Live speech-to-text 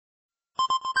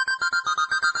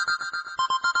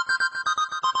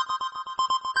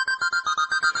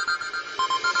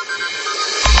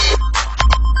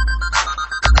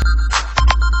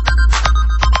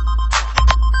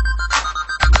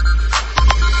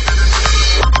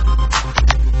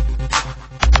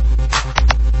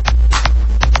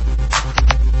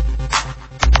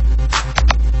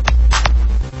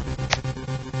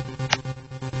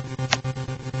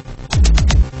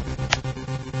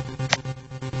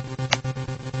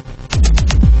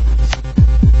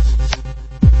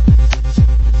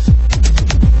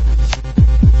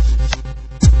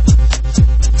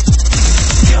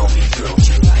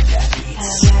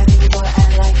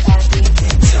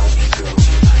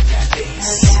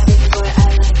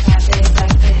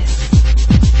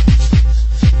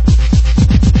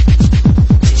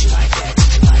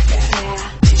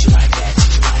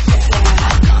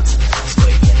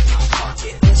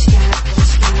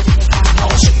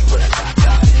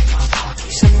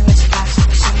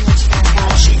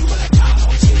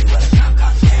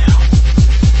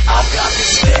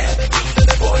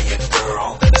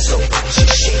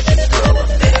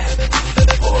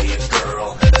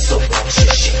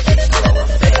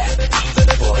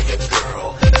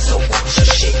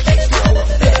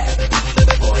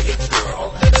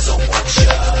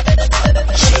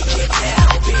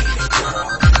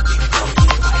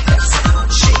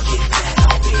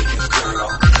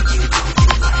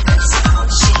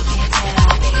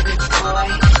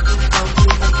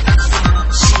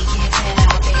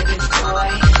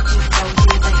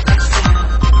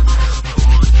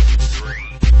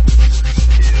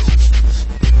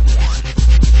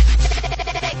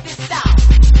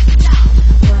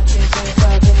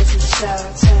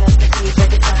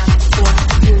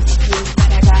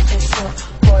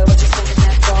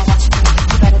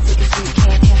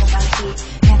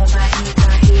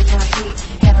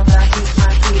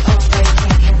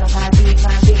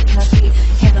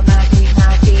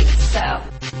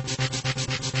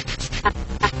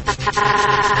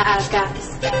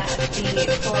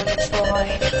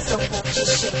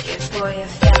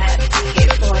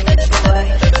beat for you, boy.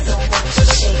 So won't you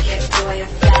shake it, boy? A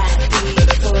fat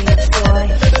beat for you, boy.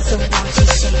 So won't you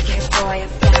shake it, boy? A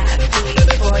fat beat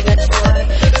for you, boy.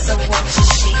 So won't you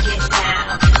shake it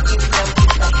now? You know you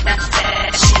like that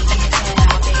fat. Shake it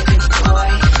now, baby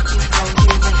boy. You know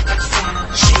you like that sound.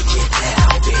 Shake it now,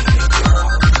 baby girl.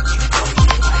 You know you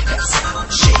like that sound.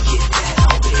 Shake it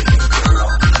now, baby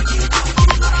girl. You know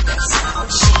you like that sound.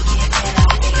 Shake it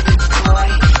now, baby boy.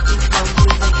 You know you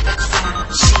like that sound.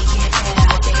 Shake it now,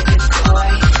 baby boy.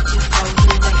 You know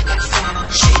you like that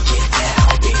sound. Shake it now,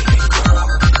 baby girl.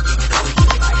 You know you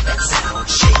like that sound.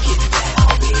 Shake it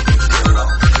now, baby girl.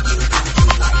 You know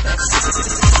you like that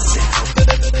sound.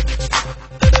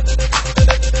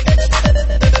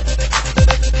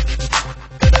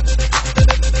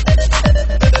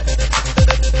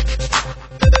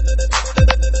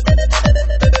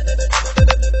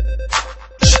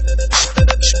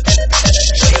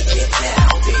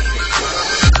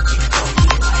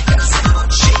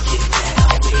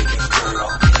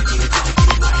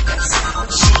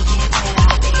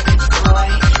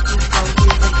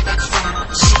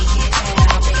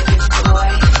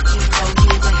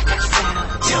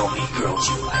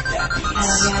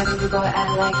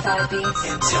 I like that beat.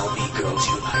 And tell me, girls,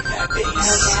 you like that bass.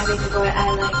 Oh yeah, baby boy,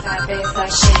 I like that bass.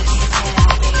 Like shake it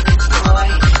now, baby boy.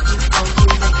 You know you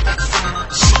like that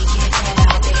sound. Shake it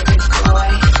now, baby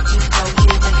boy.